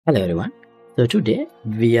Hello everyone. So today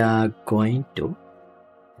we are going to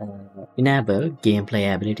enable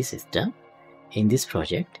gameplay ability system in this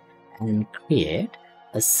project and create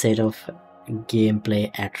a set of gameplay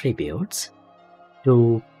attributes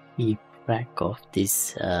to keep track of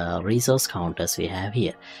these resource counters we have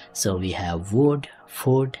here. So we have wood,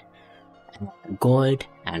 food, gold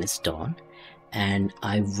and stone, and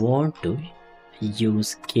I want to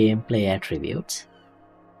use gameplay attributes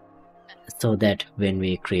so that when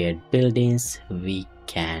we create buildings we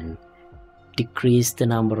can decrease the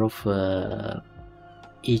number of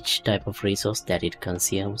each type of resource that it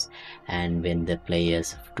consumes, and when the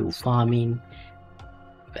players do farming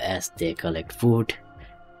as they collect wood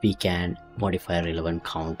we can modify relevant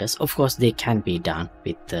counters. Of course they can be done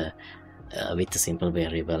with the simple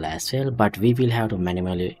variable as well, but we will have to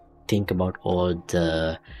manually think about all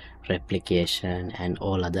the replication and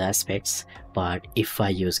all other aspects. But if I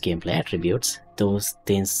use gameplay attributes, those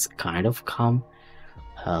things kind of come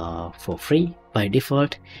for free by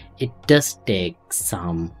default. It does take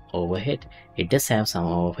some overhead, it does have some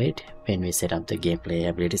overhead when we set up the gameplay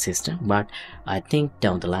ability system, but I think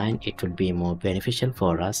down the line it would be more beneficial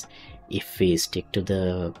for us if we stick to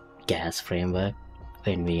the gas framework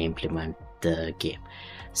when we implement the game.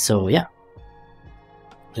 So yeah,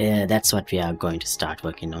 that's what we are going to start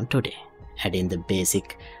working on today, adding the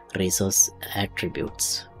basic resource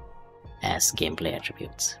attributes as gameplay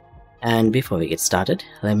attributes. And before we get started,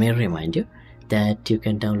 let me remind you that you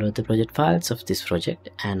can download the project files of this project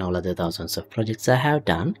and all other thousands of projects I have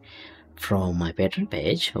done from my Patreon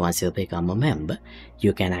page. Once you become a member,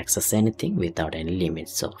 you can access anything without any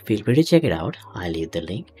limits, so feel free to check it out. I'll leave the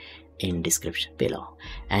link in description below.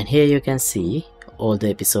 And here you can see all the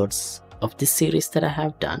episodes of this series that I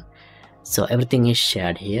have done, so everything is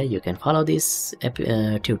shared here. You can follow these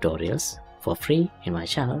tutorials for free in my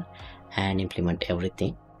channel and implement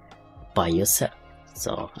everything by yourself.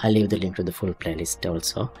 So I'll leave the link to the full playlist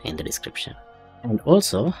also in the description. And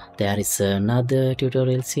also there is another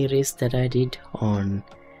tutorial series that I did on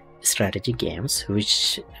strategy games,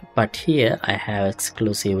 but here I have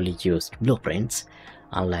exclusively used blueprints.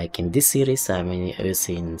 Unlike in this series I'm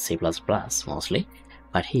using C++ mostly,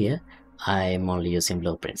 but here I'm only using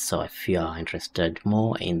blueprints. So if you are interested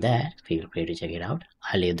more in that, feel free to check it out.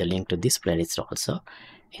 I'll leave the link to this playlist also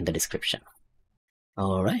in the description.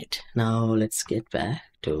 Alright, now let's get back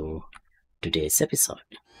to today's episode.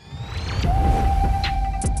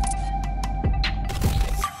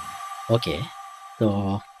 Okay,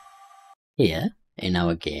 so here in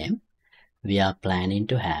our game we are planning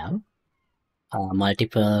to have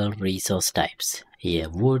multiple resource types. Here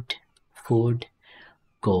wood, food,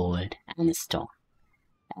 gold and stone.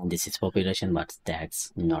 And this is population, but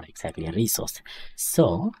that's not exactly a resource.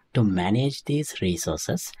 So to manage these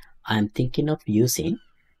resources, I'm thinking of using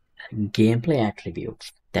gameplay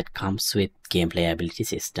attributes that comes with gameplay ability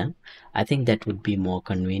system. I think that would be more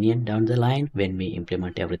convenient down the line when we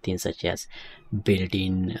implement everything, such as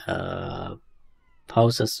building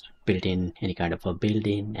houses, building any kind of a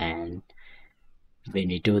building, and when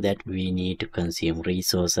we do that we need to consume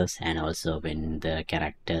resources, and also when the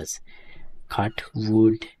characters cut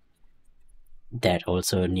wood, that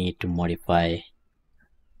also need to modify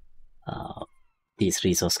these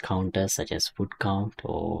resource counters such as wood count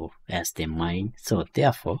or as they mine. So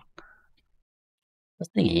therefore, the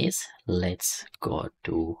thing is, let's go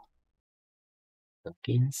to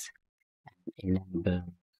tokens and enable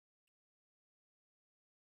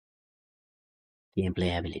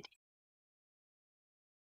gameplay ability.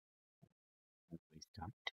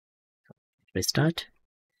 Restart.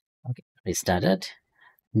 Okay, restarted.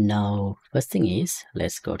 Now first thing is,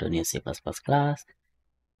 let's go to new C++ class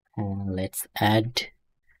and let's add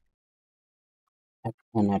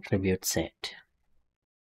an attribute set.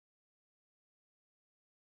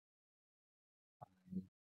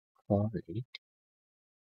 Call it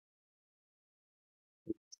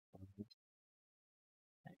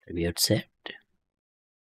attribute set.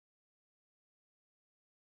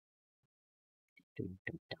 To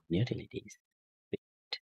utilities.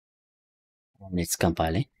 And it's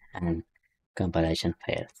compiling, and compilation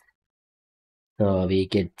fails. So we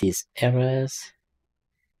get these errors.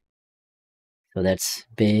 So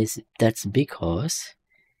that's because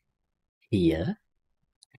here,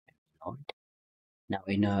 now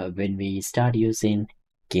when we start using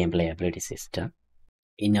gameplay ability system,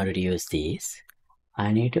 in order to use this,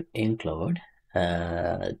 I need to include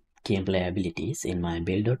gameplay abilities in my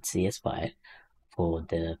build.cs file for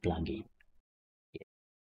the plugin.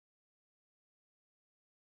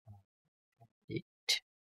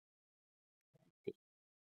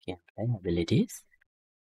 Gameplay abilities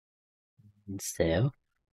and save.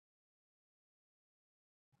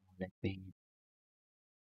 Let me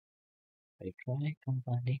retry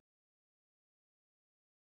compiling.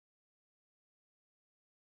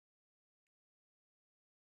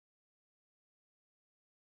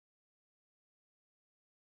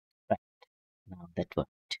 Right, now that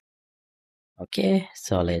worked. Okay,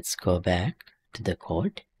 so let's go back to the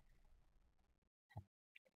code.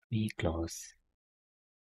 We close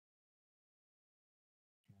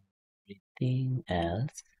everything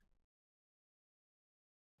else.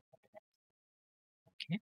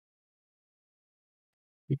 Okay,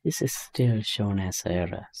 this is still shown as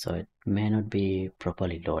error, so it may not be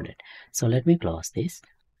properly loaded. So let me close this.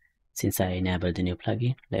 Since I enabled the new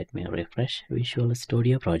plugin, let me refresh Visual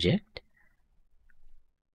Studio project.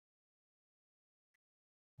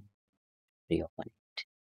 Reopen it.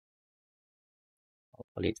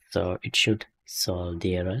 Hopefully, so it should solve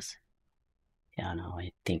the errors. Yeah, now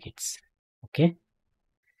I think it's okay.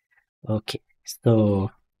 Okay,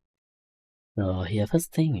 so here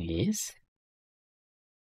first thing is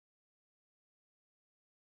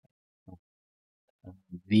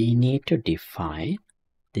we need to define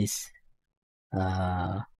this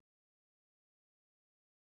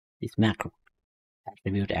this macro,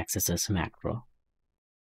 attribute accessors macro.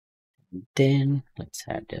 Then let's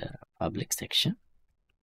add a public section.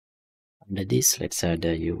 Under this, let's add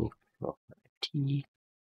a u property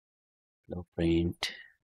print.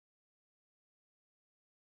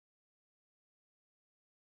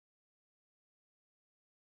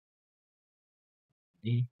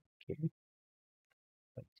 Okay.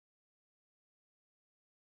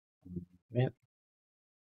 Web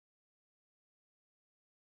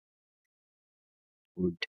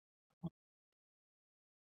would.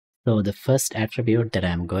 So the first attribute that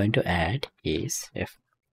I'm going to add is if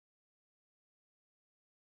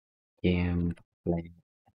gameplay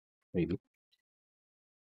attribute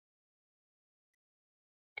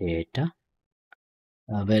data.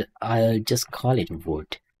 Well, I'll just call it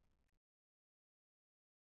wood.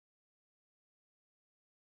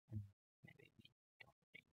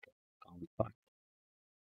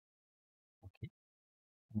 Okay.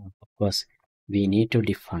 Of course, we need to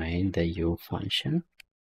define the u function.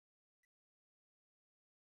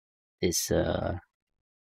 This yeah,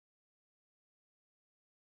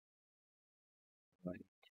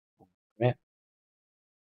 there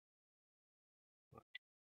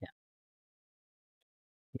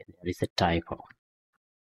is a typo.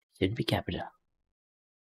 Should be capital.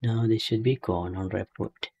 Now this should be gone on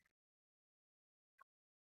report.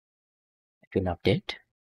 It will update.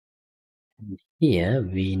 And here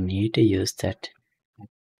we need to use that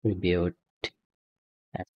attribute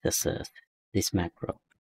accessors, this macro.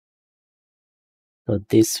 So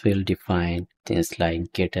this will define things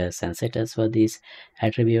like getters and setters for these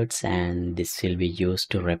attributes, and this will be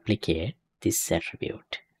used to replicate this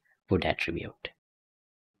attribute, wood attribute.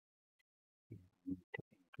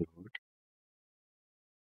 Include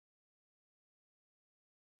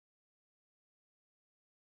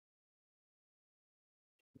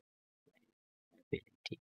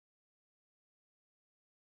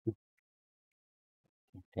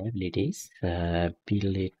ability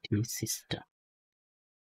system.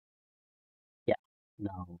 Yeah,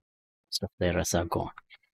 now most of the errors are gone.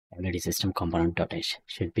 Ability system component.h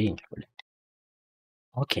should be included.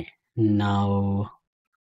 Okay, now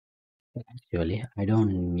actually I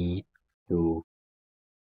don't need to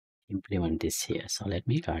implement this here, so let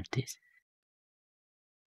me cut this,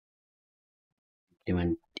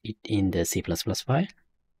 implement it in the C++ file.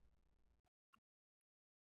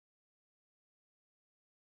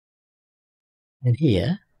 And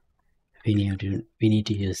here we need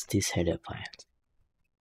to use this header file.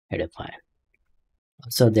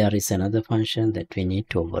 So there is another function that we need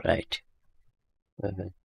to override.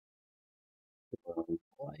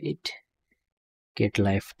 Void get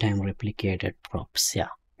lifetime replicated props. Yeah,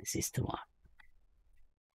 this is the one.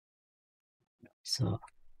 So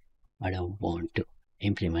I don't want to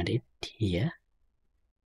implement it here.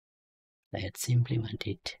 Let's implement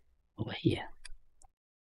it over here.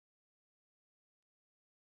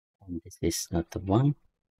 And this is not the one.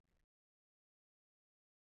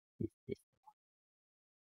 Okay.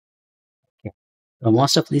 So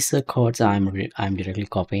most of these codes I'm directly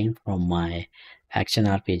copying from my action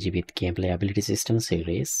RPG with gameplay ability system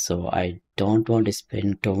series. So I don't want to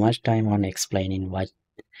spend too much time on explaining what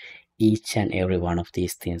each and every one of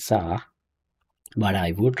these things are. But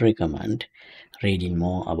I would recommend reading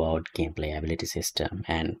more about gameplay ability system,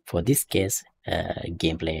 and for this case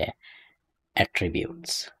gameplay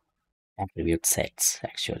attribute sets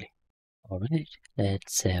actually. All right,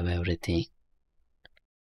 let's save everything.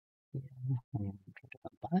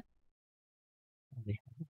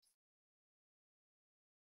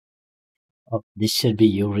 Oh, this should be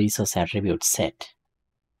your resource attribute set.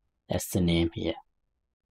 That's the name here.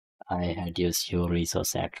 I had used your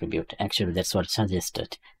resource attribute. Actually, that's what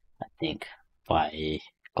suggested, I think, by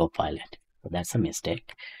Copilot. So that's a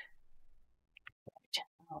mistake. Right.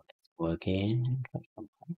 Now let's go again.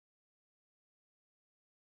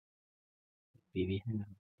 We have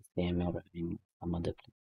the same error in some other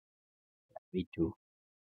place. We do.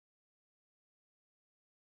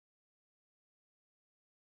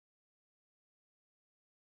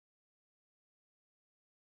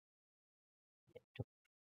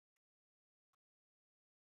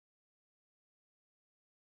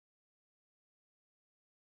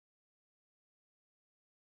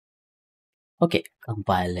 Okay,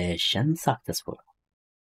 compilation successful.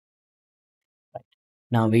 Right.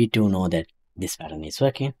 Now we do know that this pattern is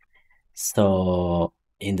working. So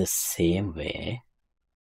in the same way,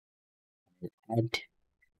 add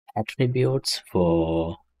attributes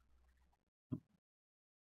for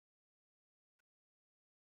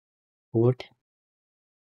food,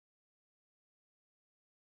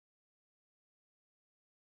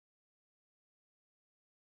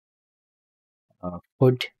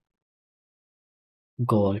 food,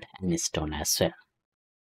 gold, and stone as well.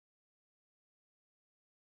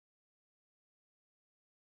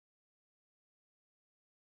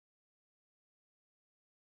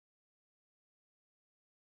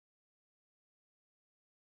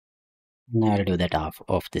 Now I'll do that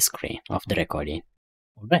off the screen of the recording.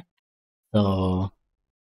 Alright, so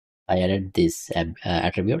I added these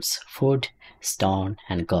attributes food, stone,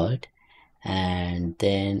 and gold, and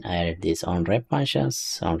then I added these onRep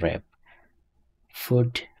functions, onRep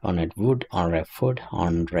food, onRep wood, onRep food,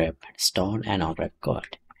 onRep stone, and onRep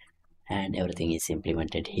gold, and everything is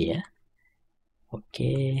implemented here.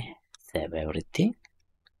 Okay, save everything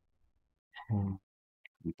and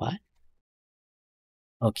compile.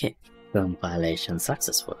 Okay, compilation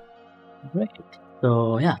successful. Great.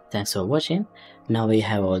 So yeah, thanks for watching. Now we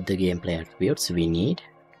have all the gameplay attributes we need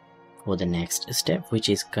for the next step, which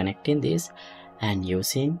is connecting this and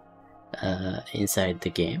using inside the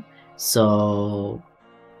game. So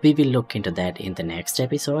we will look into that in the next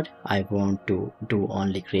episode. I want to do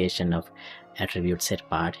only creation of attribute set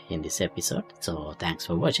part in this episode. So thanks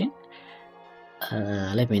for watching.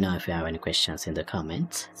 Let me know if you have any questions in the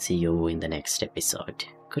comments. See you in the next episode.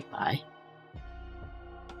 Goodbye.